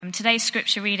Today's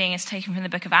scripture reading is taken from the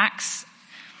book of Acts,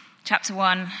 chapter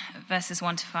 1, verses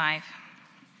 1 to 5.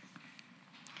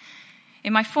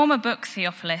 In my former book,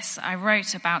 Theophilus, I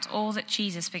wrote about all that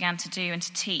Jesus began to do and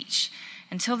to teach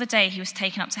until the day he was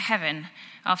taken up to heaven,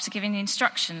 after giving the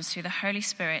instructions through the Holy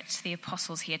Spirit to the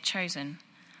apostles he had chosen.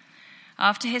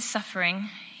 After his suffering,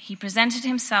 he presented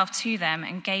himself to them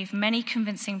and gave many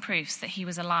convincing proofs that he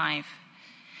was alive.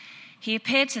 He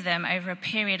appeared to them over a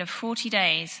period of 40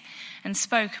 days and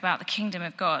spoke about the kingdom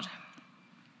of God.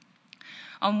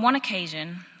 On one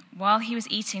occasion, while he was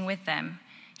eating with them,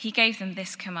 he gave them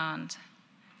this command: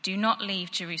 "Do not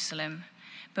leave Jerusalem,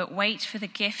 but wait for the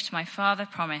gift my Father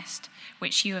promised,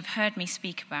 which you have heard me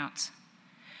speak about.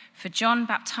 For John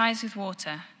baptized with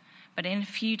water, but in a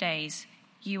few days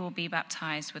you will be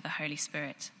baptized with the Holy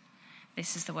Spirit."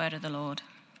 This is the word of the Lord.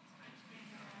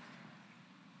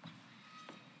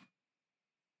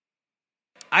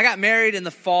 I got married in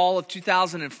the fall of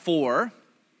 2004,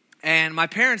 and my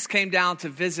parents came down to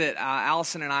visit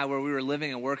Allison and I where we were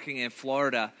living and working in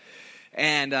Florida,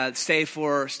 and stay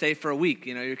for a week.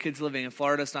 You know, your kids living in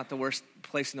Florida is not the worst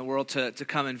place in the world to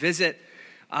come and visit.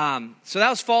 So that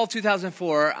was fall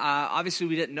 2004. Obviously,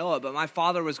 we didn't know it, but my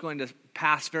father was going to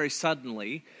pass very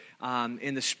suddenly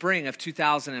in the spring of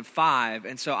 2005,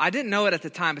 and so I didn't know it at the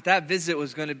time, but that visit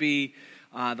was going to be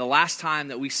the last time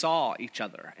that we saw each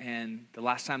other and the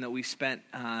last time that we spent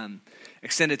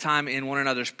extended time in one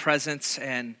another's presence.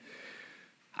 And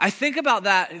I think about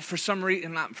that for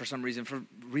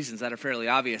reasons that are fairly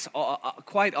obvious,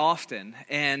 quite often.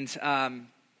 And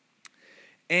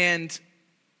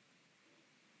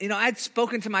you know, I'd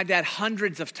spoken to my dad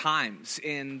hundreds of times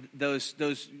in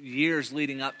those years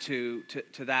leading up to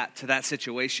that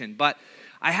situation, but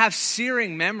I have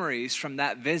searing memories from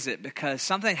that visit because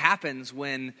something happens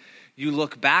when you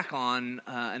look back on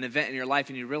an event in your life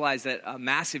and you realize that a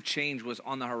massive change was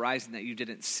on the horizon that you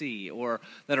didn't see, or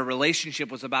that a relationship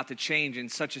was about to change in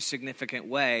such a significant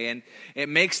way. And it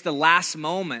makes the last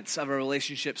moments of a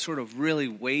relationship sort of really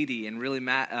weighty and really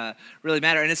matter.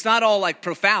 And it's not all like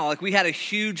profound. Like, we had a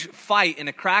huge fight in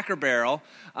a Cracker Barrel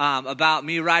about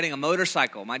me riding a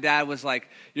motorcycle. My dad was like,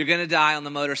 "You're going to die on the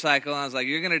motorcycle." And I was like,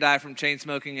 "You're going to die from chain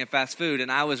smoking and fast food."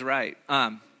 And I was right.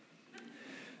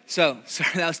 So,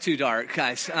 sorry, that was too dark,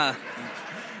 guys.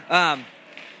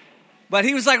 But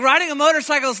he was like, "Riding a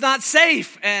motorcycle is not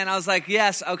safe." And I was like,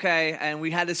 "Yes, okay." And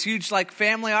we had this huge, like,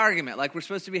 family argument. Like, we're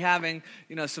supposed to be having,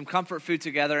 you know, some comfort food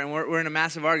together, and we're in a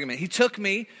massive argument. He took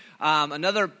me,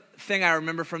 another thing I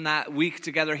remember from that week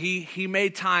together, he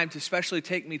made time to especially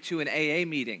take me to an AA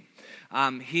meeting.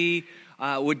 He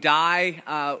would die,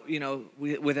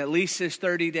 with at least his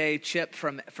 30-day chip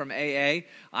from AA,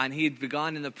 and he had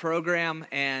begun in the program,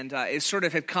 and it sort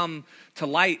of had come to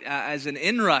light as an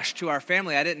inrush to our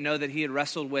family. I didn't know that he had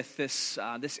wrestled with this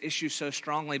issue so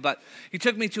strongly, but he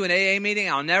took me to an AA meeting.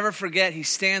 I'll never forget, he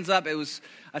stands up. It was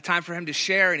a time for him to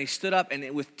share, and he stood up,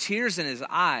 and with tears in his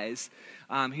eyes,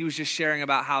 he was just sharing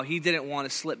about how he didn't want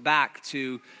to slip back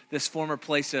to this former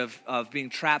place of being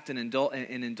trapped in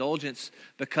indulgence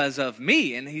because of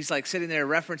me. And he's like sitting there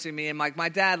referencing me. And like, my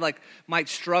dad might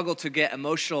struggle to get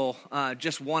emotional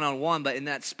just one-on-one, but in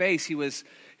that space he was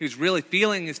really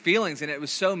feeling his feelings, and it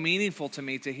was so meaningful to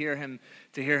me to hear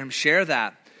him share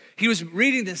that. He was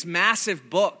reading this massive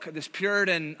book, this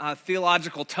Puritan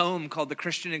theological tome called The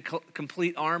Christian in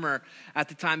Complete Armor at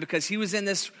the time, because he was in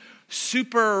this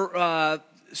super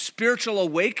spiritual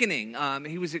awakening.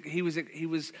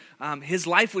 His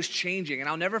life was changing, and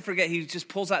I'll never forget. He just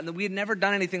pulls out, and we had never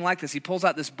done anything like this. He pulls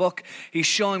out this book. He's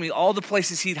showing me all the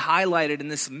places he'd highlighted in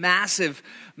this massive,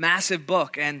 massive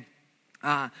book, and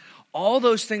all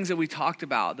those things that we talked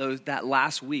about that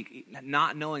last week,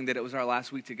 not knowing that it was our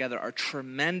last week together, are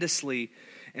tremendously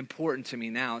important to me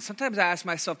now. Sometimes I ask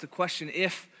myself the question: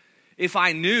 if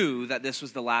I knew that this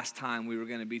was the last time we were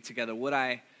going to be together, would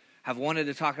I have wanted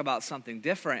to talk about something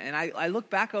different? And I look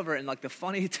back over it, and like the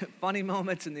funny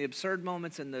moments and the absurd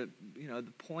moments and the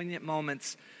poignant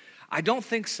moments, I don't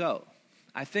think so.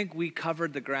 I think we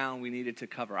covered the ground we needed to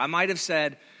cover. I might have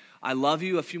said, "I love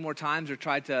you" a few more times, or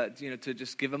tried to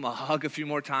just give him a hug a few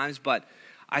more times, but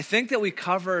I think that we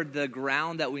covered the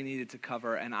ground that we needed to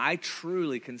cover, and I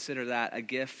truly consider that a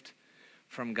gift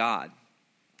from God.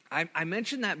 I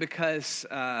mention that because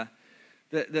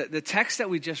the text that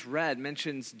we just read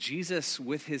mentions Jesus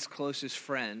with his closest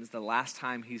friends the last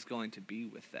time he's going to be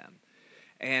with them.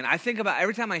 And I think about,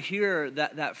 every time I hear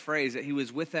that phrase, that he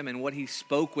was with them and what he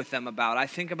spoke with them about, I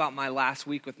think about my last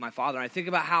week with my father. I think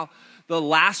about how the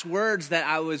last words that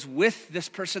I was with this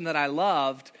person that I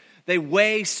loved, they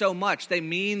weigh so much. They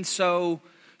mean so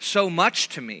much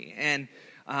to me. And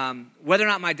whether or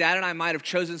not my dad and I might have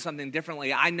chosen something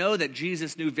differently, I know that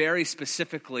Jesus knew very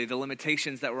specifically the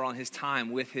limitations that were on his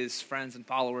time with his friends and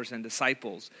followers and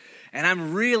disciples. And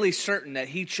I'm really certain that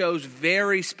he chose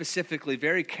very specifically,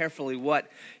 very carefully what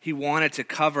he wanted to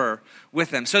cover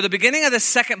with them. So the beginning of the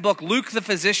second book, Luke the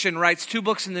physician writes 2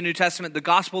 books in the New Testament, the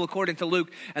Gospel according to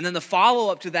Luke, and then the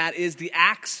follow-up to that is the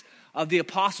Acts of the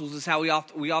Apostles, is how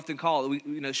we often call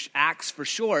it, Acts for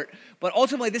short. But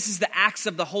ultimately, this is the Acts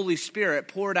of the Holy Spirit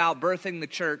poured out, birthing the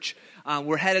church.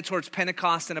 We're headed towards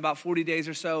Pentecost in about 40 days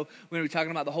or so. We're going to be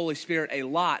talking about the Holy Spirit a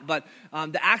lot. But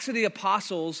the Acts of the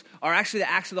Apostles are actually the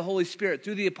Acts of the Holy Spirit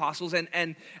through the Apostles.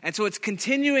 And so it's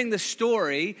continuing the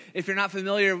story. If you're not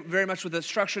familiar very much with the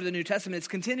structure of the New Testament, it's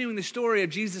continuing the story of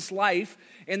Jesus' life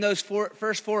in those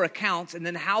first 4 accounts, and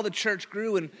then how the church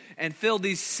grew and filled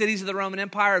these cities of the Roman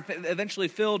Empire, eventually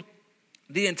filled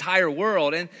the entire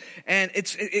world. And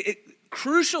it's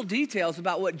crucial details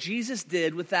about what Jesus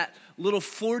did with that little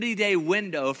 40-day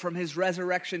window from his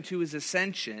resurrection to his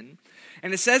ascension.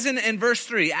 And it says in verse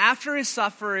 3, after his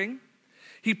suffering,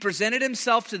 he presented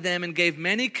himself to them and gave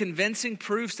many convincing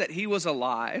proofs that he was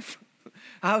alive.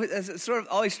 It sort of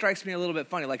always strikes me a little bit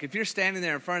funny. Like, if you're standing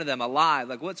there in front of them alive,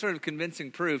 like, what sort of convincing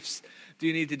proofs do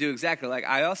you need to do exactly? Like,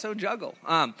 I also juggle.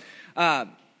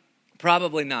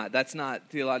 Probably not. That's not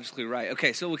theologically right.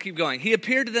 Okay, so we'll keep going. He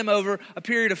appeared to them over a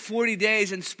period of 40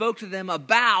 days and spoke to them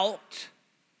about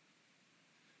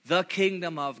the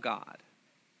kingdom of God.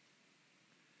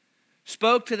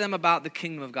 Spoke to them about the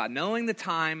kingdom of God, knowing the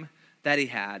time that he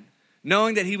had,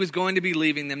 knowing that he was going to be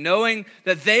leaving them, knowing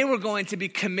that they were going to be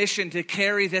commissioned to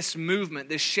carry this movement,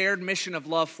 this shared mission of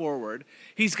love forward.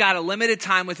 He's got a limited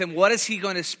time with them. What is he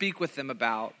going to speak with them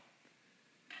about?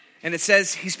 And it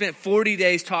says he spent 40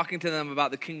 days talking to them about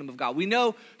the kingdom of God. We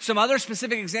know some other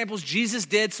specific examples. Jesus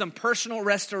did some personal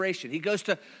restoration. He goes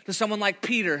to someone like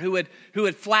Peter, who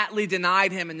had flatly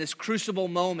denied him in this crucible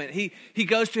moment. He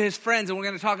goes to his friends, and we're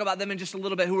going to talk about them in just a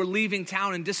little bit, who were leaving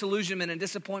town in disillusionment and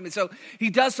disappointment. So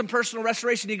he does some personal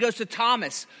restoration. He goes to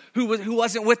Thomas, who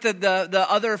wasn't with the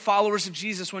other followers of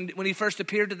Jesus when he first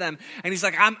appeared to them. And he's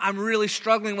like, I'm really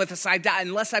struggling with this.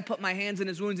 Unless I put my hands in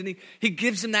his wounds. And he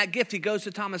gives him that gift. He goes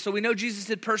to Thomas. So we know Jesus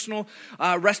did personal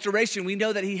restoration. We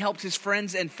know that he helped his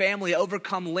friends and family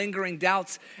overcome lingering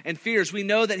doubts and fears. We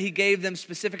know that he gave them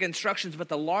specific instructions, but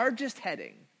the largest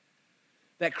heading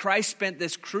that Christ spent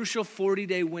this crucial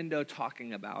 40-day window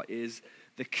talking about is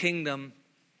the kingdom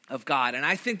of God. And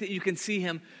I think that you can see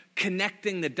him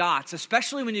connecting the dots,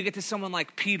 especially when you get to someone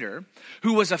like Peter,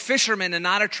 who was a fisherman and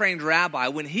not a trained rabbi.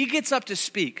 When he gets up to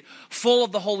speak, full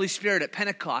of the Holy Spirit at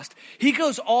Pentecost, he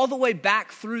goes all the way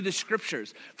back through the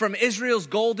scriptures, from Israel's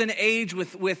golden age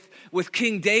with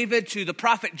King David to the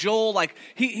prophet Joel. Like,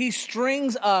 he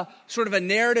strings a sort of a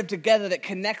narrative together that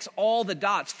connects all the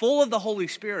dots, full of the Holy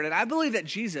Spirit. And I believe that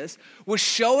Jesus was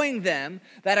showing them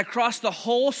that across the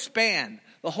whole span,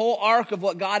 the whole arc of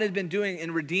what God had been doing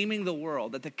in redeeming the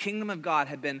world, that the kingdom of God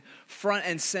had been front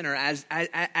and center as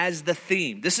the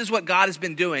theme. This is what God has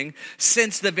been doing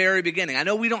since the very beginning. I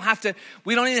know we don't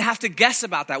even have to guess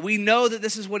about that. We know that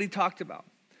this is what he talked about.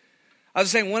 I was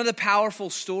saying, one of the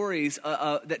powerful stories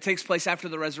that takes place after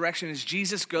the resurrection is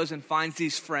Jesus goes and finds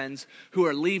these friends who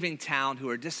are leaving town, who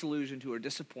are disillusioned, who are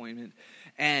disappointed,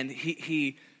 and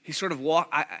he sort of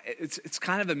it's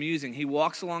kind of amusing. He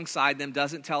walks alongside them,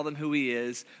 doesn't tell them who he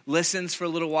is, listens for a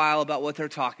little while about what they're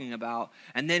talking about,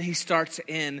 and then he starts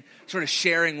in sort of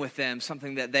sharing with them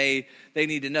something that they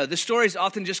need to know. This story is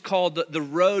often just called the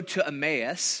road to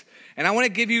Emmaus, and I want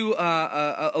to give you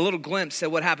a little glimpse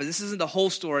at what happened. This isn't the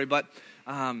whole story, but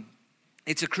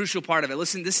it's a crucial part of it.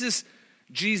 Listen, this is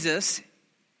Jesus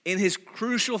in his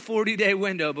crucial 40-day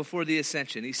window before the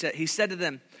ascension. He said to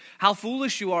them, "How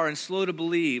foolish you are and slow to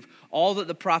believe all that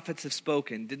the prophets have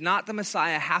spoken. Did not the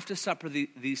Messiah have to suffer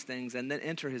these things and then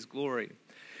enter his glory?"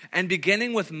 And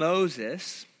beginning with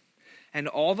Moses and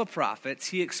all the prophets,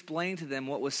 he explained to them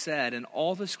what was said in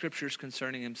all the scriptures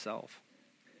concerning himself.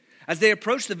 As they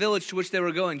approached the village to which they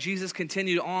were going, Jesus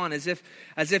continued on as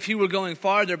if he were going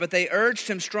farther, but they urged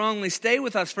him strongly, "Stay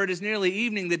with us, for it is nearly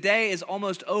evening. The day is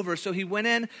almost over." So he went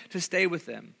in to stay with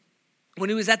them. When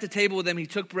he was at the table with them, he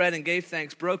took bread and gave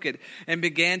thanks, broke it, and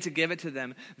began to give it to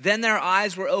them. Then their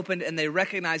eyes were opened and they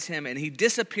recognized him, and he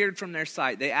disappeared from their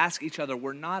sight. They asked each other,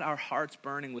 "Were not our hearts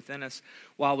burning within us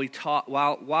while he talked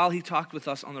with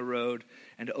us on the road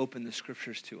and opened the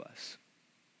scriptures to us?"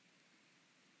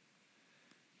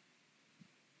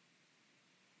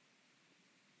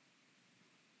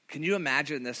 Can you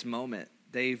imagine this moment?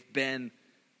 They've been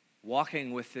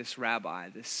walking with this rabbi,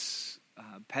 this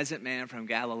peasant man from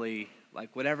Galilee,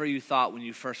 Like whatever you thought when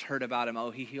you first heard about him,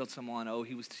 oh, he healed someone, oh,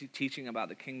 he was teaching about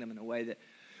the kingdom in a way that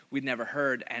we'd never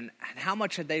heard. And how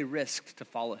much had they risked to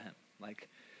follow him? Like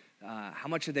how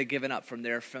much had they given up from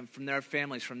their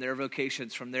families, from their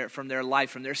vocations, from their life,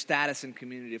 from their status and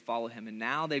community to follow him? And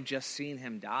now they've just seen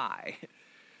him die.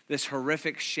 This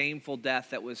horrific, shameful death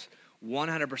that was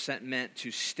 100% meant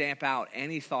to stamp out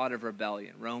any thought of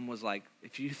rebellion. Rome was like,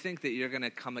 if you think that you're going to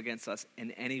come against us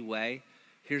in any way,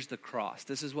 here's the cross.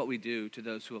 This is what we do to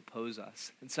those who oppose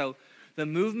us. And so the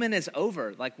movement is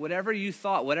over. Like whatever you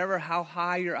thought, how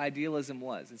high your idealism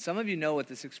was. And some of you know what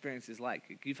this experience is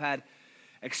like. You've had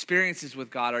experiences with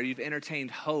God, or you've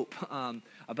entertained hope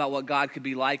about what God could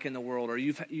be like in the world, or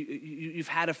you've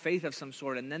had a faith of some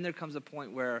sort, and then there comes a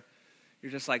point where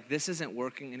you're just like, this isn't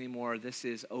working anymore. This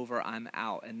is over. I'm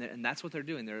out. And that's what they're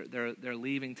doing. They're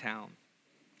leaving town.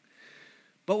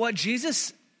 But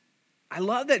I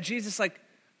love that Jesus, like,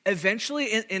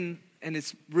 eventually, and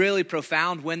it's really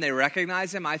profound when they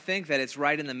recognize him. I think that it's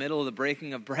right in the middle of the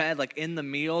breaking of bread, like in the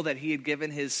meal that he had given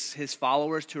his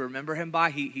followers to remember him by.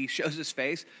 He shows his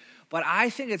face. But I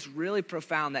think it's really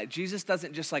profound that Jesus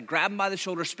doesn't just like grab him by the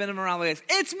shoulder, spin him around like this.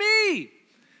 It's me!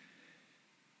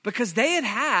 Because they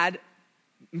had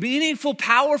meaningful,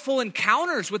 powerful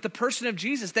encounters with the person of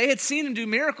Jesus. They had seen him do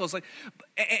miracles.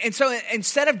 And so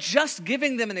instead of just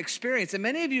giving them an experience, and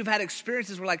many of you have had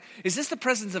experiences where like, is this the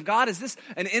presence of God? Is this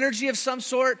an energy of some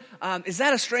sort? Is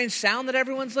that a strange sound that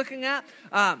everyone's looking at?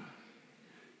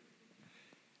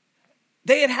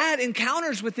 They had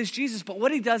encounters with this Jesus, but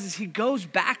what he does is he goes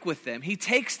back with them. He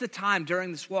takes the time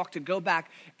during this walk to go back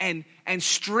and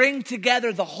string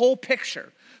together the whole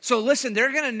picture. So listen,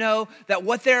 they're going to know that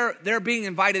what they're being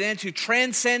invited into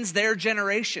transcends their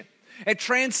generation. It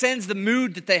transcends the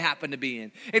mood that they happen to be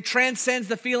in. It transcends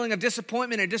the feeling of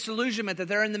disappointment or disillusionment that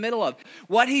they're in the middle of.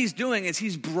 What he's doing is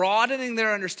he's broadening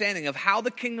their understanding of how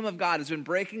the kingdom of God has been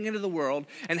breaking into the world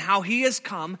and how he has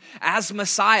come as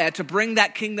Messiah to bring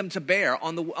that kingdom to bear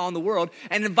on the world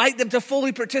and invite them to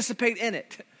fully participate in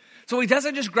it. So he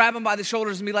doesn't just grab them by the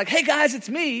shoulders and be like, hey guys, it's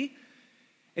me.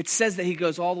 It says that he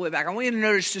goes all the way back. I want you to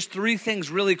notice just three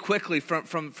things really quickly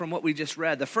from what we just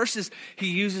read. The first is he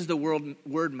uses the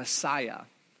word Messiah.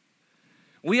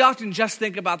 We often just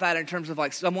think about that in terms of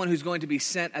like someone who's going to be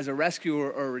sent as a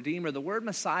rescuer or a redeemer. The word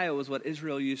Messiah was what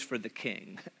Israel used for the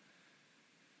king.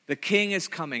 The king is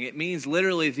coming. It means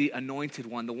literally the anointed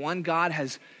one, the one God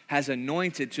has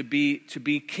anointed to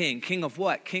be king. King of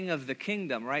what? King of the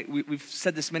kingdom, right? We've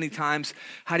said this many times.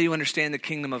 How do you understand the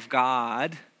kingdom of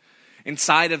God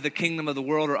inside of the kingdom of the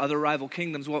world or other rival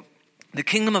kingdoms? Well, the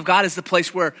kingdom of God is the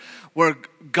place where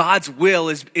God's will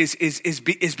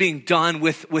is being done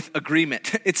with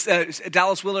agreement. It's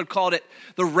Dallas Willard called it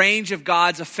the range of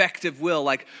God's effective will.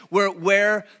 Like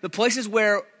where the places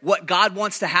where what God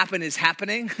wants to happen is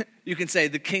happening, you can say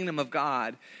the kingdom of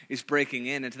God is breaking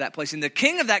into that place. And the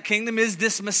king of that kingdom is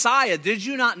this Messiah. Did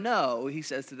you not know, he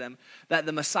says to them, that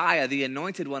the Messiah, the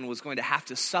anointed one, was going to have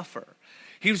to suffer?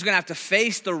 He was going to have to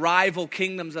face the rival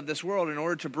kingdoms of this world in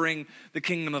order to bring the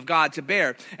kingdom of God to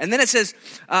bear. And then it says,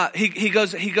 he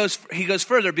goes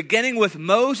further. Beginning with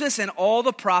Moses and all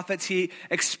the prophets, he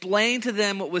explained to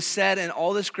them what was said in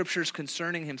all the scriptures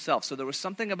concerning himself. So there was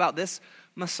something about this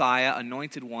Messiah,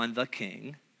 anointed one, the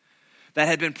king, that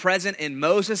had been present in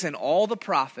Moses and all the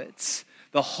prophets.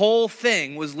 The whole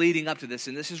thing was leading up to this.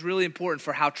 And this is really important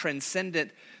for how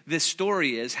transcendent this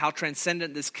story is, how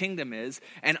transcendent this kingdom is,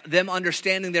 and them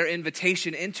understanding their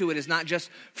invitation into it is not just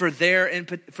for their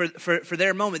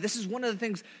moment. This is one of the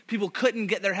things people couldn't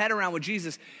get their head around with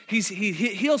Jesus. He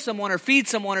heals someone or feeds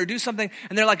someone or do something,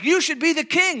 and they're like, you should be the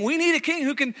king. We need a king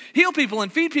who can heal people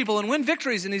and feed people and win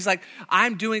victories. And he's like,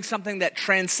 I'm doing something that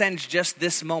transcends just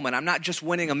this moment. I'm not just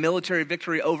winning a military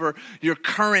victory over your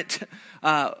current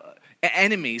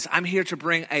enemies. I'm here to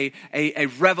bring a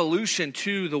revolution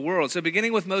to the world. So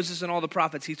beginning with Moses and all the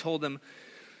prophets, he told them,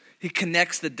 he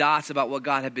connects the dots about what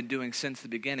God had been doing since the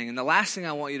beginning. And the last thing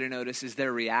I want you to notice is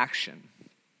their reaction.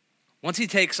 Once he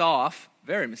takes off,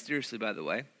 very mysteriously by the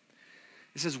way,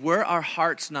 he says, were our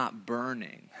hearts not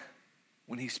burning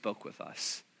when he spoke with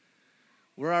us?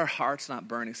 Were our hearts not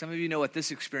burning? Some of you know what this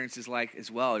experience is like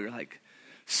as well. You're like,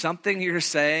 something you're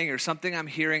saying or something I'm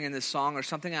hearing in this song or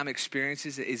something I'm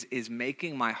experiencing is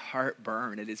making my heart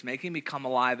burn. It is making me come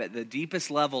alive at the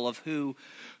deepest level of who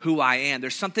I am.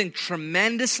 There's something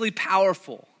tremendously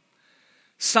powerful,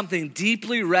 something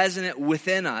deeply resonant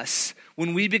within us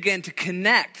when we begin to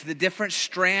connect the different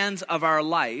strands of our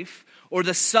life or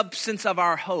the substance of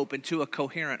our hope into a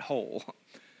coherent whole.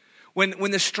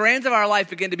 When the strands of our life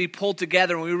begin to be pulled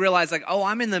together and we realize like, oh,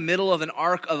 I'm in the middle of an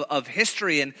arc of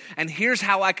history and here's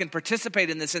how I can participate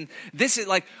in this. And this is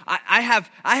like, I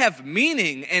have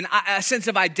meaning and a sense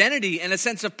of identity and a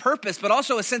sense of purpose, but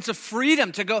also a sense of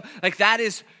freedom to go, like that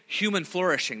is human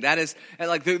flourishing. That is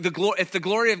like if the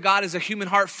glory of God is a human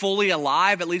heart fully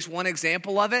alive, at least one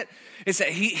example of it is that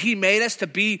he made us to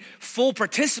be full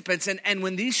participants. And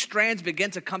when these strands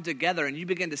begin to come together and you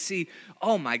begin to see,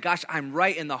 oh my gosh, I'm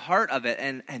right in the heart of it.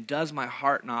 And does my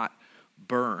heart not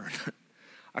burn?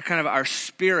 Our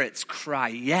spirits cry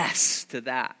yes to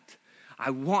that. I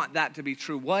want that to be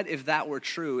true. What if that were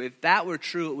true? If that were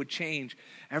true, it would change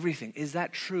everything. Is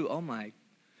that true? Oh my,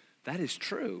 that is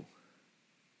true.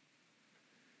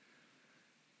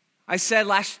 I said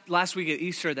last week at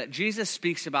Easter that Jesus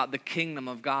speaks about the kingdom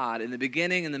of God in the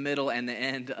beginning, in the middle, and the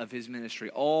end of his ministry,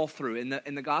 all through.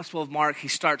 In the Gospel of Mark, he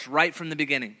starts right from the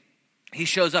beginning. He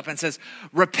shows up and says,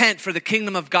 repent, for the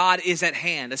kingdom of God is at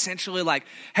hand. Essentially like,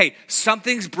 hey,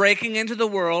 something's breaking into the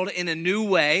world in a new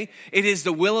way. It is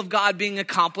the will of God being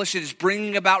accomplished. It is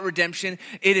bringing about redemption.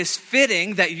 It is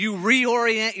fitting that you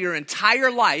reorient your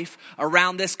entire life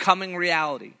around this coming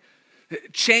reality.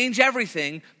 Change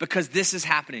everything because this is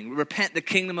happening. Repent, the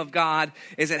kingdom of God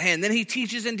is at hand. Then he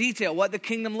teaches in detail what the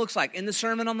kingdom looks like. In the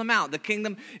Sermon on the Mount, the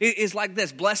kingdom is like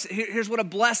this. Here's what a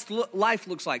blessed life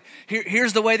looks like.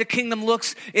 Here's the way the kingdom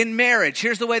looks in marriage.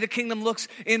 Here's the way the kingdom looks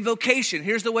in vocation.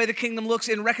 Here's the way the kingdom looks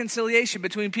in reconciliation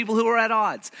between people who are at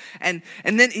odds. And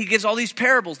then he gives all these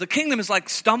parables. The kingdom is like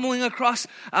stumbling across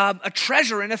a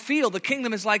treasure in a field. The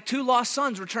kingdom is like two lost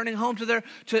sons returning home to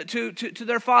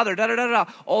their father.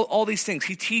 All these things.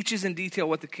 He teaches in detail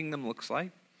what the kingdom looks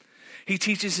like. He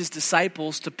teaches his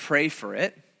disciples to pray for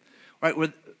it, right?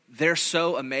 Where they're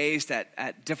so amazed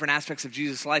at different aspects of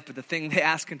Jesus' life, but the thing they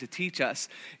ask him to teach us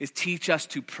is teach us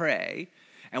to pray.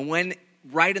 And when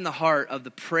right in the heart of the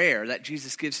prayer that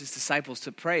Jesus gives his disciples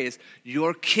to pray is,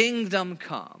 your kingdom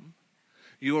come,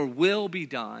 your will be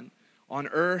done on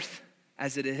earth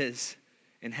as it is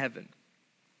in heaven.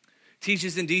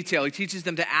 Teaches in detail. He teaches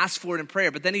them to ask for it in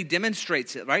prayer, but then he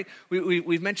demonstrates it, right?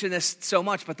 We've mentioned this so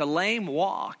much, but the lame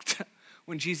walked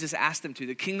when Jesus asked them to.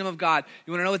 The kingdom of God,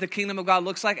 you want to know what the kingdom of God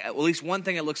looks like? Well, at least one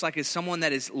thing it looks like is someone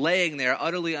that is laying there,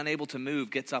 utterly unable to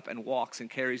move, gets up and walks and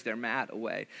carries their mat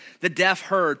away. The deaf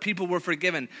heard, people were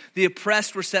forgiven, the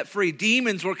oppressed were set free,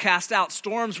 demons were cast out,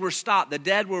 storms were stopped, the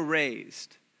dead were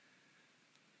raised.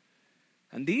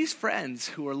 And these friends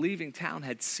who were leaving town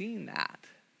had seen that.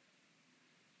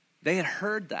 They had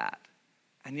heard that,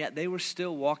 and yet they were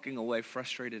still walking away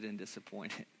frustrated and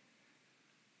disappointed.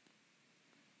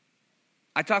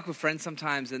 I talk with friends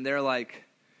sometimes, and they're like,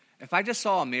 if I just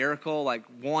saw a miracle like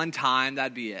one time,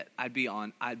 that'd be it. I'd be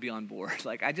on board.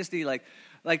 Like I just need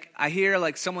like I hear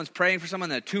like someone's praying for someone,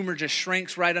 the tumor just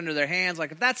shrinks right under their hands.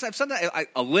 Like if something,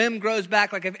 a limb grows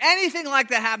back, like if anything like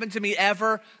that happened to me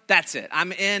ever, that's it.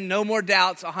 I'm in, no more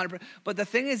doubts, 100%. But the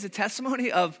thing is, the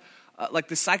testimony of like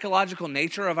the psychological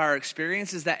nature of our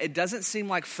experience is that it doesn't seem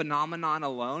like phenomenon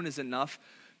alone is enough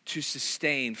to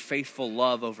sustain faithful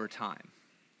love over time.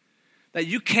 That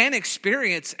you can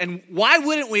experience, and why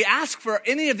wouldn't we ask for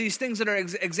any of these things that are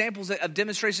examples of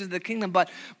demonstrations of the kingdom, but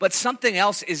something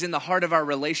else is in the heart of our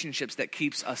relationships that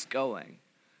keeps us going.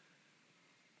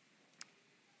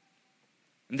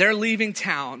 They're leaving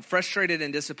town, frustrated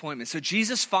and disappointment. So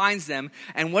Jesus finds them,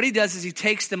 and what he does is he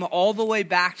takes them all the way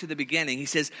back to the beginning. He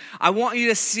says, I want you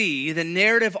to see the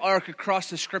narrative arc across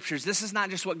the scriptures. This is not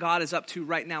just what God is up to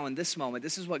right now in this moment.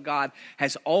 This is what God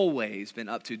has always been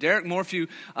up to. Derek Morphew,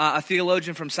 a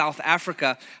theologian from South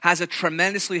Africa, has a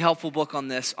tremendously helpful book on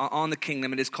this, on the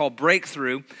kingdom. It is called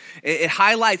Breakthrough. It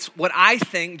highlights what I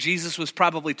think Jesus was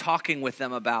probably talking with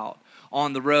them about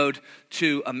on the road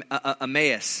to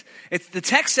Emmaus. The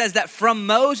text says that from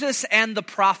Moses and the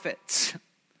prophets,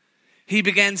 he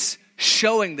begins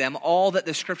showing them all that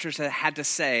the scriptures had to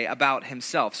say about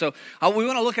himself. So we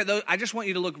want to look at those. I just want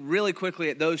you to look really quickly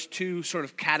at those two sort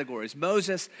of categories,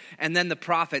 Moses and then the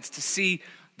prophets, to see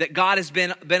that God has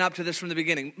been up to this from the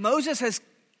beginning. Moses has,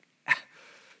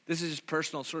 this is just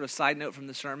personal sort of side note from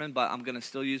the sermon, but I'm going to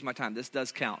still use my time. This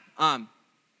does count.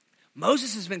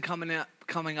 Moses has been coming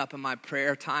up in my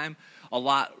prayer time a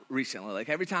lot recently. Like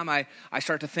every time I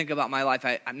start to think about my life,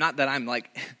 I'm not that I'm like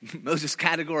Moses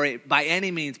category by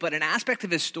any means, but an aspect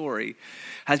of his story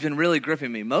has been really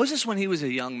gripping me. Moses, when he was a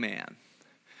young man,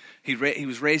 he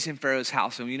was raised in Pharaoh's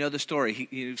house. And you know the story.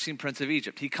 You've seen Prince of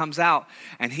Egypt. He comes out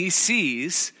and he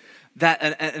sees that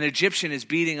an Egyptian is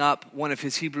beating up one of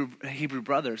his Hebrew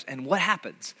brothers. And what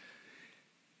happens?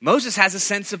 Moses has a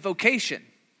sense of vocation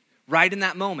right in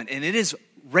that moment. And it is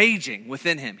raging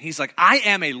within him. He's like, I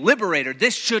am a liberator.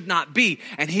 This should not be.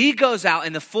 And he goes out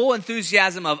in the full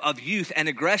enthusiasm of youth and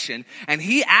aggression, and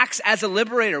he acts as a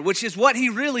liberator, which is what he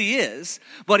really is,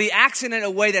 but he acts in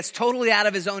a way that's totally out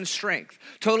of his own strength,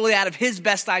 totally out of his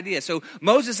best idea. So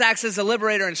Moses acts as a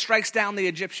liberator and strikes down the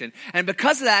Egyptian. And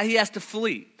because of that, he has to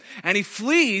flee. And he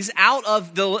flees out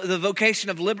of the vocation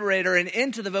of liberator and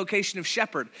into the vocation of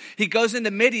shepherd. He goes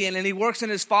into Midian and he works in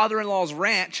his father-in-law's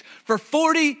ranch for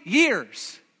 40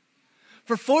 years.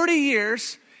 For 40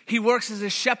 years, he works as a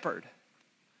shepherd.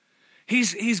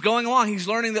 He's going along. He's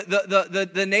learning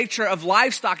the nature of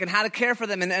livestock and how to care for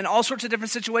them and all sorts of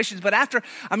different situations. But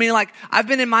I've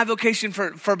been in my vocation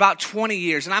for about 20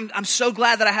 years, and I'm so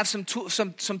glad that I have some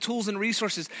tools and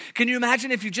resources. Can you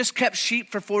imagine if you just kept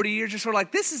sheep for 40 years? You're sort of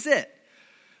like, this is it.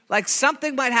 Like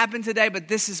something might happen today, but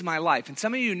this is my life. And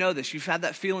some of you know this. You've had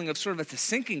that feeling of sort of it's a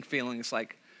sinking feeling. It's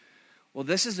like, well,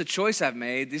 this is the choice I've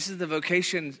made. This is the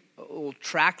vocation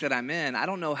track that I'm in. I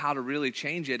don't know how to really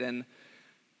change it, and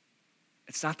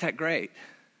it's not that great.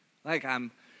 Like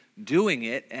I'm doing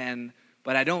it,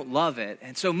 but I don't love it.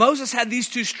 And so Moses had these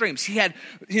two streams. He had,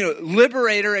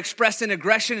 liberator expressed in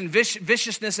aggression and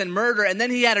viciousness and murder. And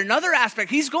then he had another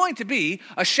aspect. He's going to be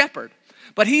a shepherd.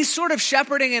 But he's sort of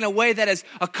shepherding in a way that is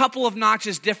a couple of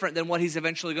notches different than what he's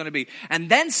eventually going to be. And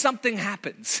then something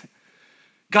happens.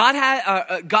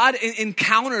 God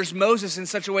encounters Moses in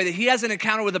such a way that he has an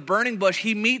encounter with a burning bush.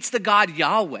 He meets the God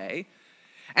Yahweh.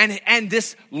 And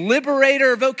this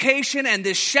liberator vocation and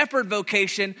this shepherd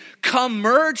vocation come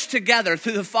merge together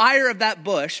through the fire of that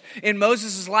bush in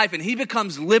Moses' life. And he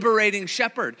becomes liberating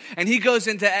shepherd. And he goes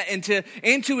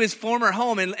into his former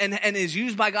home and is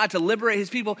used by God to liberate his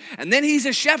people. And then he's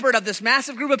a shepherd of this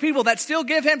massive group of people that still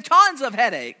give him tons of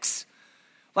headaches,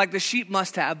 like the sheep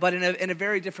must have, but in a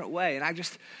very different way. And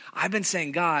I've been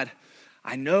saying, God,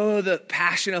 I know the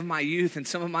passion of my youth and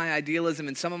some of my idealism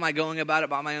and some of my going about it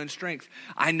by my own strength.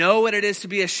 I know what it is to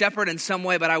be a shepherd in some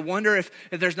way, but I wonder if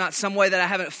there's not some way that I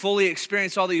haven't fully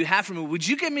experienced all that you have for me. Would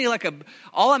you give me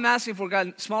all I'm asking for,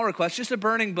 God, small request, just a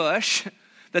burning bush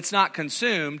that's not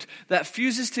consumed, that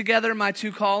fuses together my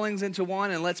two callings into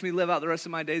one and lets me live out the rest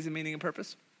of my days in meaning and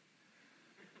purpose?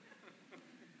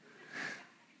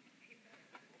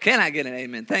 Can I get an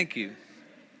amen? Thank you.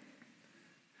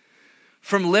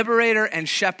 From liberator and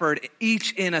shepherd,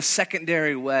 each in a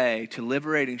secondary way, to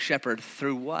liberating shepherd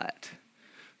through what?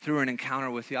 Through an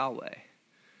encounter with Yahweh.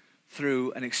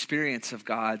 Through an experience of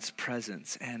God's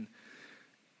presence. And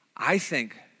I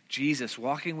think Jesus,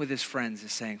 walking with his friends,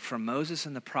 is saying, from Moses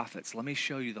and the prophets, let me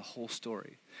show you the whole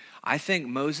story. I think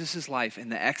Moses' life in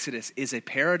the Exodus is a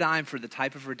paradigm for the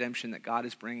type of redemption that God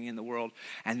is bringing in the world.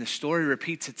 And the story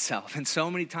repeats itself. And so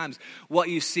many times what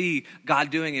you see God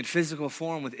doing in physical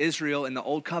form with Israel in the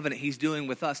Old Covenant, he's doing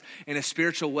with us in a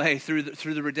spiritual way through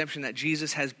the redemption that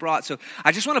Jesus has brought. So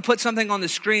I just want to put something on the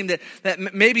screen that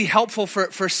may be helpful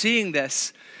for seeing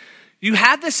this. You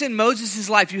had this in Moses'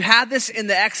 life. You had this in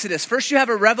the Exodus. First, you have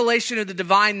a revelation of the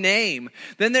divine name.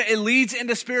 Then it leads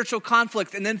into spiritual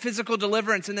conflict and then physical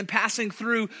deliverance and then passing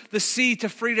through the sea to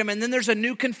freedom. And then there's a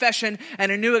new confession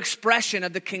and a new expression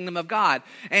of the kingdom of God.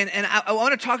 And I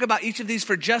want to talk about each of these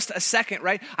for just a second,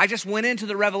 right? I just went into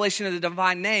the revelation of the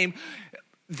divine name.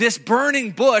 This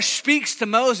burning bush speaks to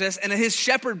Moses, and his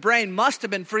shepherd brain must have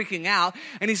been freaking out.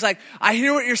 And he's like, I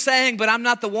hear what you're saying, but I'm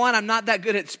not the one. I'm not that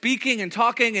good at speaking and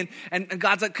talking. And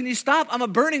God's like, can you stop? I'm a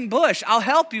burning bush. I'll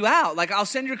help you out. Like, I'll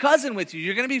send your cousin with you.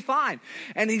 You're going to be fine.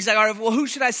 And he's like, all right, well, who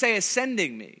should I say is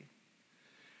sending me?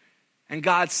 And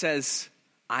God says,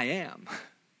 I am.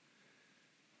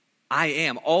 I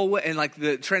am. Always, and like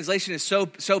the translation is so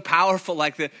powerful,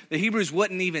 like the Hebrews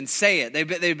wouldn't even say it.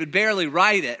 They would barely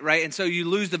write it, right? And so you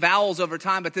lose the vowels over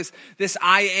time, but this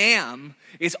I am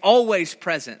is always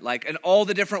present. Like in all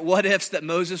the different what ifs that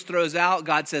Moses throws out,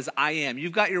 God says, I am.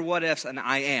 You've got your what ifs and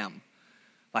I am.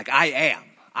 Like I am.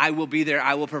 I will be there.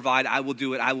 I will provide. I will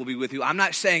do it. I will be with you. I'm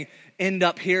not saying end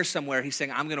up here somewhere. He's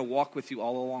saying I'm going to walk with you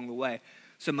all along the way.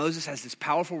 So Moses has this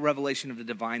powerful revelation of the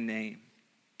divine name,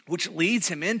 which leads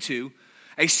him into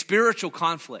a spiritual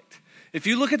conflict. If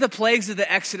you look at the plagues of the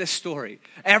Exodus story,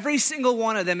 every single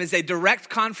one of them is a direct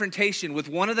confrontation with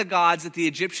one of the gods that the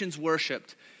Egyptians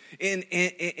worshipped in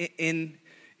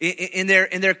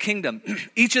their kingdom.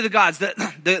 Each of the gods,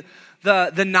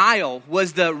 the Nile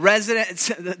was the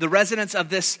residence of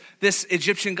this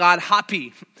Egyptian god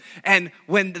Hapi. And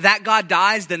when that god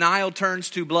dies, the Nile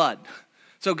turns to blood.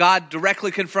 So God directly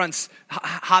confronts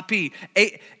Hapi.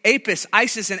 Apis,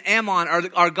 Isis, and Ammon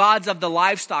are gods of the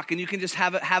livestock, and you can just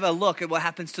have a look at what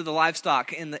happens to the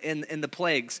livestock in the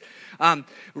plagues.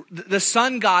 The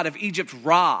sun god of Egypt,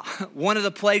 Ra, one of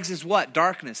the plagues is what?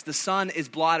 Darkness. The sun is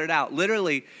blotted out.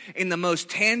 Literally, in the most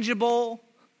tangible,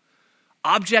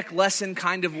 object lesson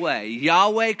kind of way,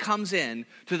 Yahweh comes in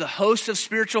to the host of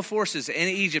spiritual forces in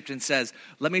Egypt and says,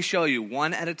 let me show you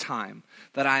one at a time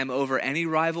that I am over any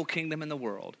rival kingdom in the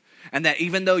world. And that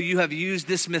even though you have used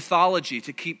this mythology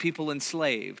to keep people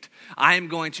enslaved, I am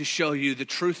going to show you the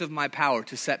truth of my power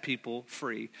to set people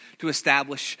free, to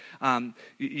establish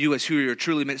you as who you're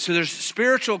truly meant. So there's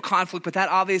spiritual conflict, but that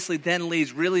obviously then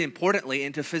leads really importantly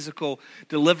into physical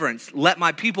deliverance. Let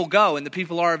my people go, and the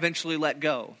people are eventually let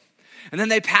go. And then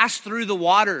they pass through the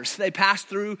waters. They pass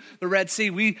through the Red Sea.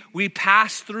 We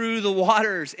pass through the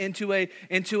waters into a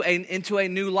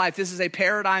new life. This is a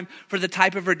paradigm for the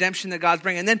type of redemption that God's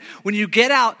bringing. And then when you get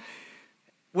out,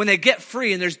 when they get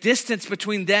free and there's distance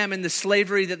between them and the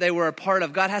slavery that they were a part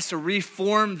of, God has to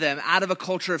reform them out of a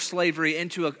culture of slavery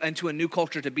into a new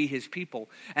culture to be his people.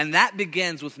 And that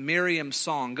begins with Miriam's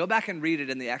song. Go back and read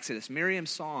it in the Exodus. Miriam's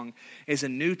song is a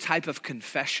new type of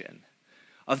confession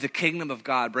of the kingdom of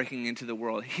God breaking into the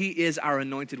world. He is our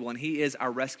anointed one. He is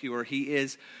our rescuer. He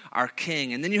is our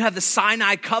king. And then you have the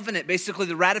Sinai covenant, basically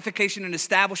the ratification and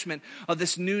establishment of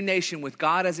this new nation with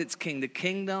God as its king, the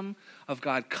kingdom of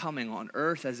God coming on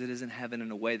earth as it is in heaven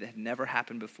in a way that had never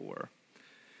happened before.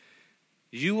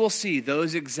 You will see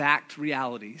those exact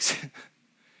realities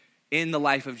in the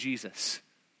life of Jesus.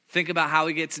 Think about how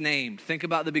he gets named. Think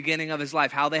about the beginning of his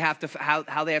life, how they have to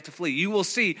flee. You will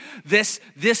see this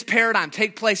paradigm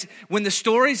take place when the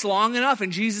story's long enough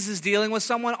and Jesus is dealing with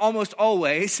someone. Almost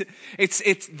always,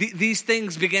 these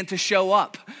things begin to show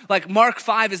up. Like Mark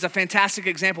 5 is a fantastic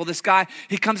example. This guy,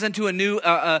 he comes into a new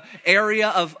area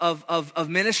of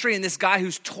ministry, and this guy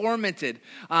who's tormented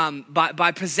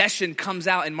by possession comes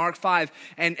out in Mark 5,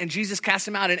 and Jesus casts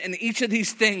him out. And each of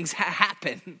these things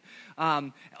happen.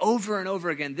 Over and over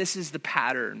again, this is the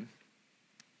pattern.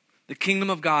 The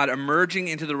kingdom of God emerging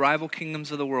into the rival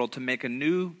kingdoms of the world to make a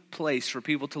new place for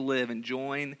people to live and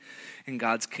join in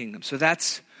God's kingdom. So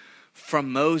that's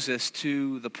from Moses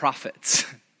to the prophets.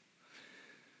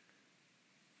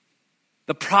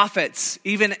 The prophets,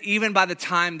 even by the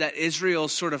time that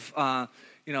Israel's sort of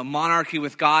monarchy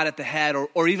with God at the head,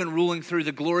 or even ruling through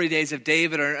the glory days of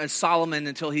David or Solomon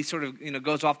until he sort of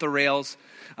goes off the rails.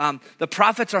 The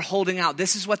prophets are holding out.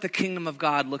 This is what the kingdom of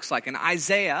God looks like. And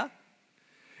Isaiah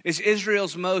is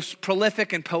Israel's most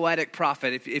prolific and poetic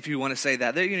prophet, if you want to say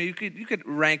that. You could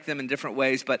rank them in different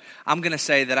ways, but I'm going to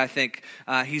say that I think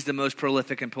he's the most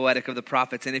prolific and poetic of the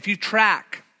prophets. And if you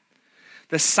track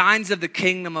the signs of the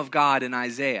kingdom of God in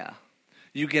Isaiah,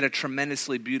 you get a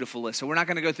tremendously beautiful list. So we're not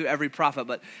going to go through every prophet,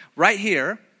 but right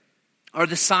here are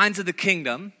the signs of the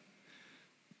kingdom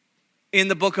in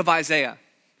the book of Isaiah.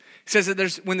 It says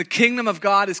that when the kingdom of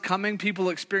God is coming, people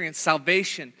experience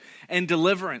salvation and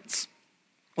deliverance.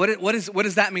 What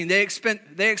does that mean? They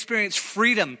experience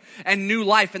freedom and new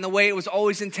life in the way it was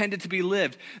always intended to be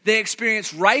lived. They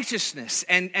experience righteousness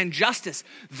and justice.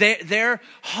 Their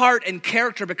heart and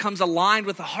character becomes aligned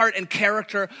with the heart and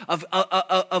character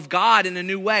of God in a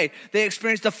new way. They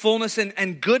experience the fullness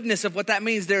and goodness of what that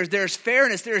means. There's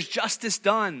fairness. There's justice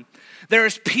done. There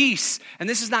is peace. And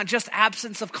this is not just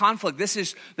absence of conflict. This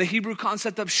is the Hebrew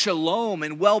concept of shalom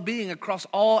and well-being across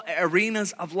all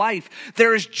arenas of life.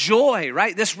 There is joy,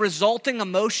 right? This resulting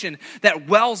emotion that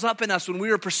wells up in us when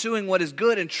we are pursuing what is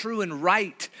good and true and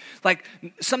right. Like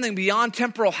something beyond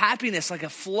temporal happiness, like a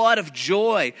flood of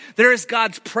joy. There is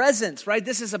God's presence, right?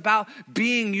 This is about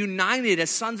being united as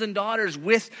sons and daughters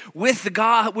with the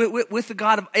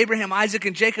God of Abraham, Isaac,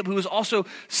 and Jacob, who is also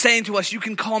saying to us, you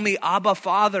can call me Abba,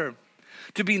 Father.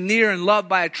 To be near and loved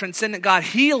by a transcendent God,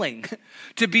 healing,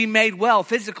 to be made well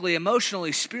physically,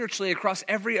 emotionally, spiritually across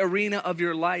every arena of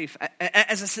your life,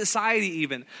 as a society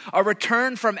even. A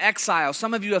return from exile.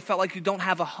 Some of you have felt like you don't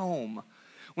have a home.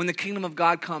 When the kingdom of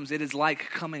God comes, it is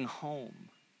like coming home.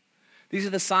 These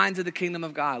are the signs of the kingdom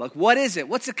of God. Like, what is it?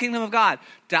 What's the kingdom of God?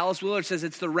 Dallas Willard says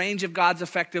it's the range of God's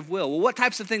effective will. Well, what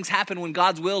types of things happen when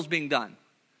God's will is being done?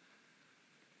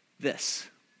 This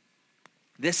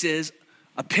is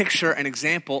a picture, an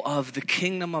example of the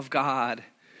kingdom of God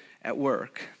at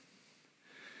work.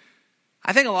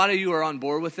 I think a lot of you are on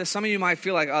board with this. Some of you might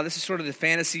feel like, oh, this is sort of the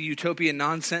fantasy utopian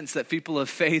nonsense that people of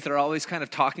faith are always kind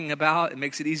of talking about. It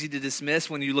makes it easy to dismiss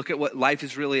when you look at what life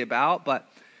is really about. But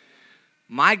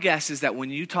my guess is that when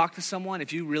you talk to someone,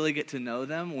 if you really get to know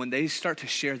them, when they start to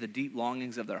share the deep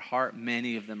longings of their heart,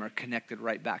 many of them are connected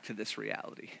right back to this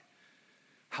reality.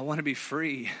 I want to be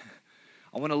free.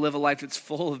 I want to live a life that's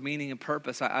full of meaning and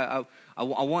purpose. I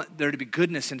want there to be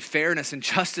goodness and fairness and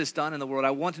justice done in the world.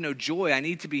 I want to know joy. I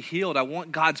need to be healed. I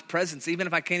want God's presence. Even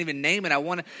if I can't even name it, I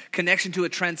want a connection to a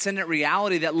transcendent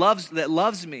reality that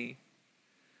loves me.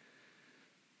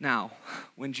 Now,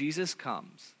 when Jesus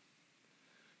comes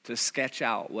to sketch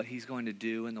out what he's going to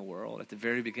do in the world at the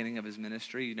very beginning of his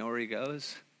ministry, you know where he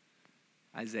goes?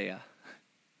 Isaiah.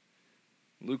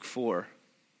 Luke 4.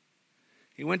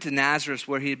 He went to Nazareth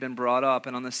where he had been brought up,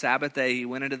 and on the Sabbath day he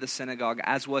went into the synagogue,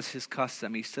 as was his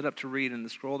custom. He stood up to read, and the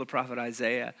scroll of the prophet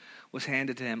Isaiah was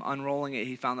handed to him. Unrolling it,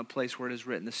 he found the place where it is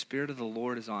written, "The Spirit of the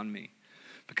Lord is on me,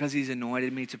 because he's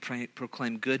anointed me to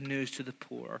proclaim good news to the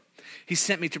poor. He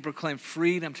sent me to proclaim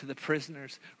freedom to the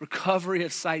prisoners, recovery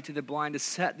of sight to the blind, to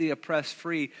set the oppressed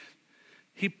free,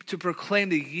 to proclaim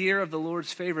the year of the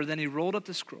Lord's favor." Then he rolled up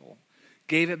the scroll,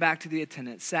 gave it back to the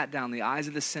attendant, sat down. The eyes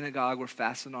of the synagogue were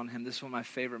fastened on him. This is one of my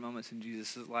favorite moments in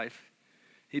Jesus' life.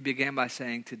 He began by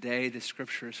saying, "Today the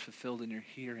scripture is fulfilled in your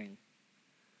hearing."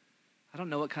 I don't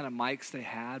know what kind of mics they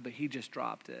had, but he just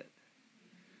dropped it.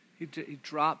 He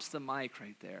drops the mic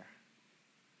right there.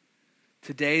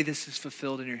 Today this is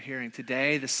fulfilled in your hearing.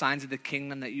 Today the signs of the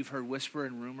kingdom that you've heard whisper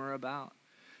and rumor about.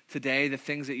 Today the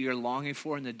things that you're longing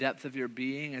for in the depth of your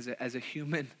being as a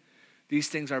human, these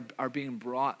things are being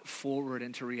brought forward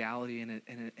into reality in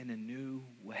a new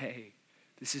way.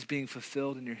 This is being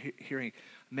fulfilled in your hearing.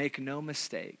 Make no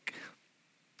mistake.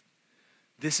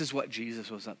 This is what Jesus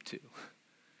was up to.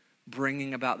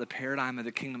 Bringing about the paradigm of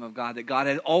the kingdom of God that God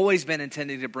had always been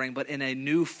intending to bring, but in a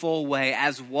new full way.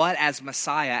 As what? As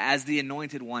Messiah, as the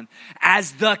anointed one,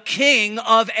 as the king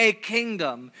of a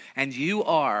kingdom. And you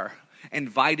are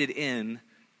invited in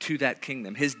to that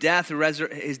kingdom. His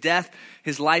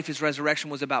life, his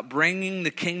resurrection was about bringing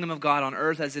the kingdom of God on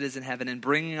earth as it is in heaven and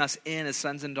bringing us in as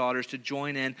sons and daughters to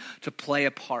join in, to play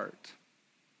a part.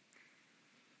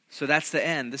 So that's the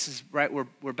end. This is right,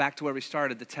 we're back to where we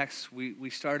started, the text we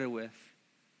started with.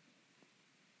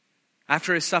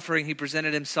 After his suffering, he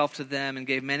presented himself to them and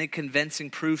gave many convincing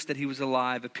proofs that he was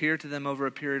alive, appeared to them over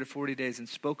a period of 40 days, and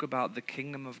spoke about the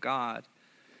kingdom of God.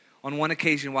 On one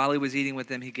occasion, while he was eating with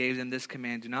them, he gave them this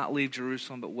command: "Do not leave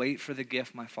Jerusalem, but wait for the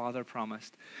gift my Father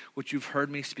promised, which you've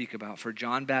heard me speak about. For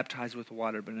John baptized with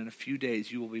water, but in a few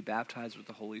days you will be baptized with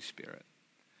the Holy Spirit."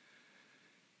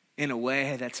 In a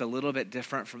way that's a little bit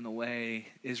different from the way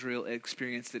Israel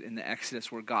experienced it in the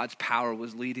Exodus, where God's power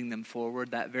was leading them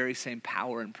forward, that very same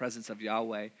power and presence of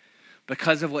Yahweh.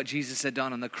 Because of what Jesus had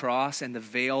done on the cross and the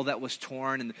veil that was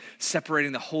torn and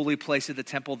separating the holy place of the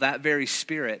temple, that very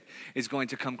Spirit is going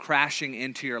to come crashing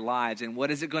into your lives. And what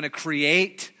is it going to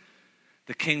create?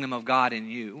 The kingdom of God in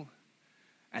you.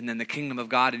 And then the kingdom of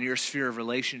God in your sphere of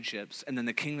relationships. And then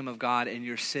the kingdom of God in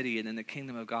your city. And then the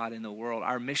kingdom of God in the world.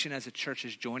 Our mission as a church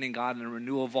is joining God in the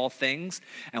renewal of all things.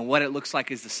 And what it looks like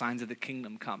is the signs of the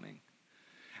kingdom coming.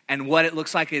 And what it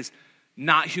looks like is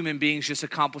not human beings just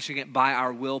accomplishing it by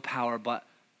our willpower, but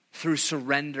through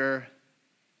surrender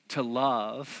to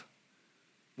love,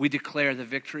 we declare the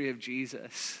victory of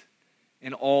Jesus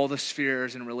in all the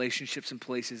spheres and relationships and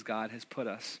places God has put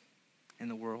us in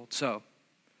the world. So,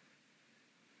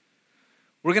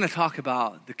 we're going to talk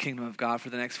about the kingdom of God for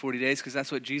the next 40 days because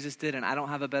that's what Jesus did, and I don't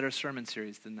have a better sermon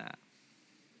series than that.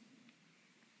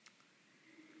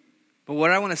 But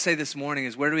what I want to say this morning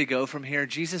is, where do we go from here?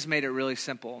 Jesus made it really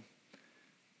simple.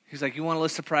 He's like, you want a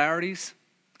list of priorities?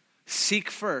 Seek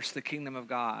first the kingdom of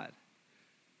God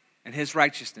and his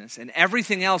righteousness, and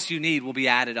everything else you need will be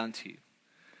added unto you.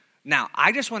 Now,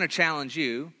 I just want to challenge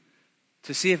you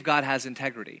to see if God has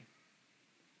integrity.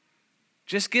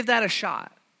 Just give that a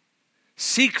shot.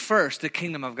 Seek first the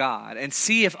kingdom of God and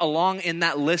see if along in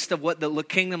that list of what the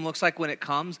kingdom looks like when it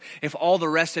comes, if all the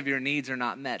rest of your needs are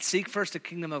not met. Seek first the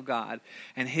kingdom of God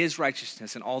and his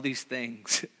righteousness, and all these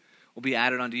things will be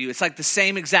added unto you. It's like the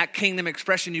same exact kingdom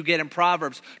expression you get in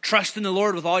Proverbs. Trust in the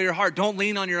Lord with all your heart. Don't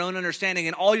lean on your own understanding.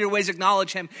 In all your ways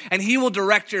acknowledge him, and he will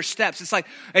direct your steps. It's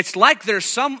like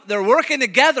they're working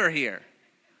together here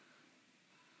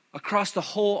across the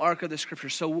whole arc of the scripture.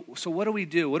 So what do we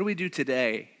do? What do we do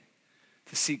today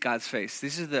to seek God's face?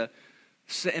 This is the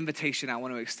invitation I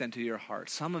want to extend to your heart.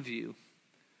 Some of you,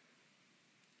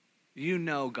 you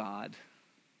know God.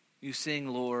 You sing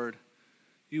Lord.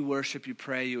 You worship, you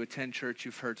pray, you attend church,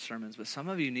 you've heard sermons. But some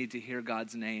of you need to hear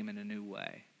God's name in a new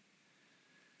way.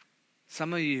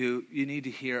 Some of you need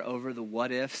to hear over the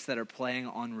what ifs that are playing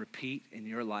on repeat in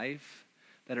your life,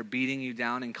 that are beating you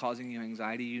down and causing you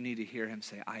anxiety. You need to hear him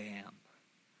say, I am.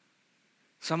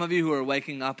 Some of you who are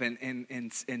waking up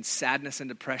in sadness and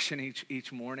depression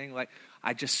each morning, like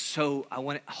I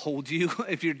want to hold you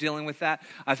if you're dealing with that.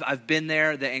 I've been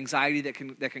there, the anxiety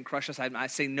that can crush us. I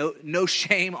say no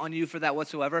shame on you for that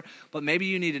whatsoever, but maybe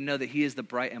you need to know that he is the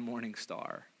bright and morning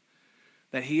star.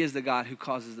 That he is the God who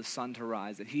causes the sun to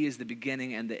rise, that he is the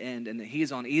beginning and the end, and that he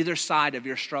is on either side of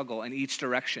your struggle in each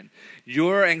direction.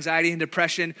 Your anxiety and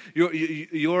depression,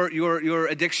 your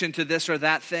addiction to this or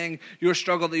that thing, your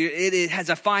struggle, it has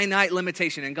a finite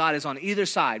limitation, and God is on either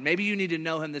side. Maybe you need to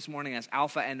know him this morning as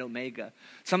Alpha and Omega.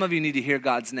 Some of you need to hear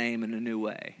God's name in a new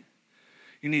way.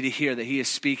 You need to hear that he is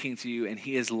speaking to you and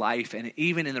he is life, and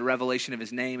even in the revelation of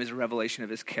his name is a revelation of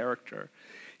his character.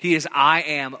 He is I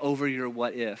am over your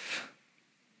what if.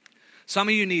 Some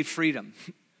of you need freedom.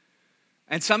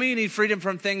 And some of you need freedom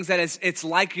from things that it's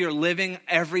like you're living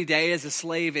every day as a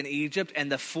slave in Egypt,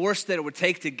 and the force that it would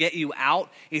take to get you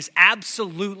out is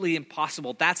absolutely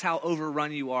impossible. That's how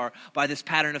overrun you are by this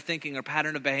pattern of thinking or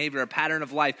pattern of behavior or pattern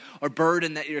of life or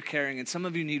burden that you're carrying. And some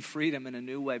of you need freedom in a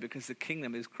new way because the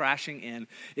kingdom is crashing in,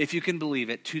 if you can believe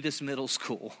it, to this middle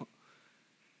school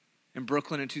in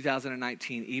Brooklyn in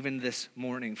 2019, even this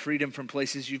morning. Freedom from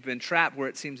places you've been trapped where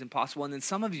it seems impossible. And then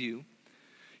some of you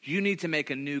need to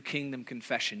make a new kingdom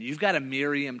confession. You've got a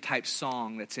Miriam-type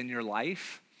song that's in your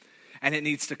life, and it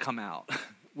needs to come out,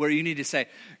 where you need to say,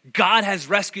 God has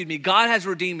rescued me, God has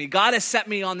redeemed me, God has set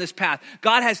me on this path,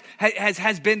 God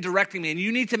has been directing me, and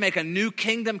you need to make a new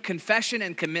kingdom confession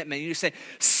and commitment. You say,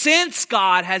 since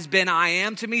God has been I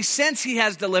am to me, since he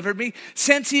has delivered me,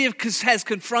 since he has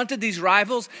confronted these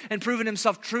rivals and proven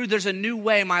himself true, there's a new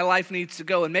way my life needs to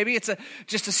go. And maybe it's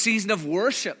just a season of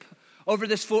worship over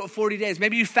this 40 days.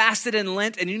 Maybe you fasted in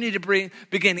Lent and you need to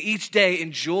begin each day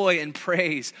in joy and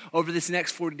praise over this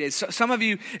next 40 days. So some of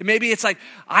you, maybe it's like,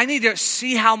 I need to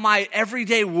see how my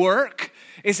everyday work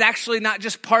is actually not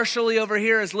just partially over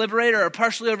here as liberator or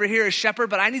partially over here as shepherd,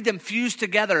 but I need them fused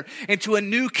together into a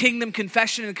new kingdom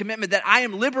confession and commitment that I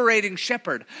am liberating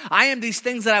shepherd. I am these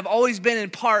things that I've always been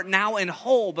in part, now in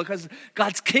whole, because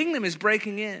God's kingdom is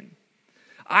breaking in.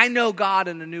 I know God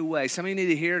in a new way. Some of you need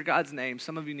to hear God's name.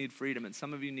 Some of you need freedom. And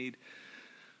some of you need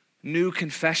new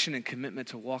confession and commitment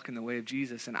to walk in the way of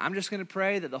Jesus. And I'm just going to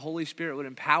pray that the Holy Spirit would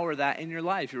empower that in your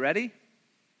life. You ready?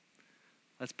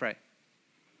 Let's pray.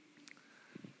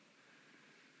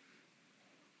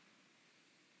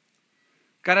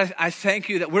 God, I thank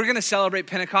you that we're going to celebrate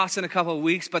Pentecost in a couple of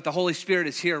weeks, but the Holy Spirit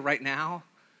is here right now.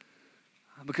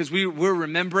 Because we're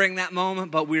remembering that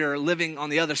moment, but we are living on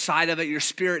the other side of it. Your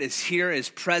Spirit is here, is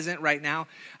present right now.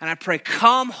 And I pray,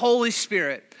 come Holy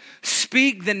Spirit,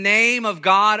 speak the name of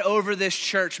God over this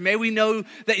church. May we know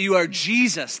that you are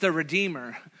Jesus, the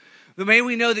Redeemer. May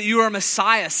we know that you are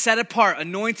Messiah, set apart,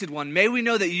 anointed one. May we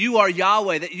know that you are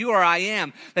Yahweh, that you are I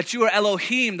am, that you are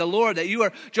Elohim, the Lord, that you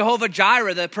are Jehovah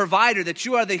Jireh, the provider, that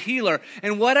you are the healer.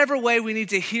 In whatever way we need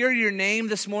to hear your name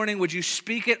this morning, would you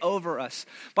speak it over us?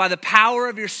 By the power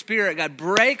of your Spirit, God,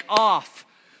 break off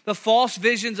the false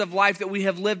visions of life that we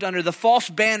have lived under, the false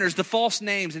banners, the false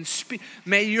names, and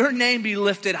may your name be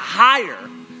lifted higher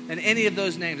than any of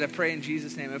those names. I pray in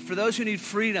Jesus' name. And for those who need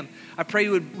freedom, I pray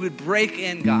you would break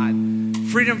in, God.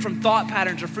 Freedom from thought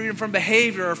patterns, or freedom from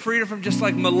behavior, or freedom from just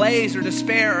like malaise or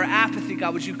despair or apathy.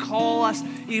 God, would you call us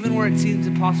even where it seems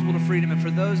impossible to freedom? And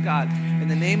for those, God, in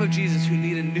the name of Jesus, who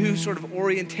need a new sort of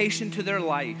orientation to their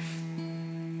life,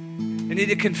 they need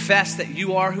to confess that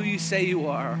you are who you say you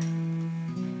are.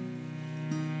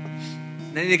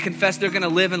 They need to confess they're going to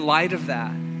live in light of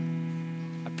that.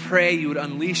 I pray you would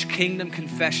unleash kingdom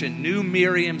confession, new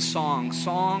Miriam songs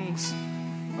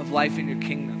of life in your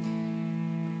kingdom.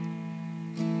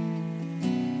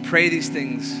 Pray these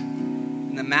things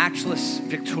in the matchless,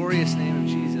 victorious name of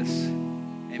Jesus.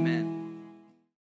 Amen.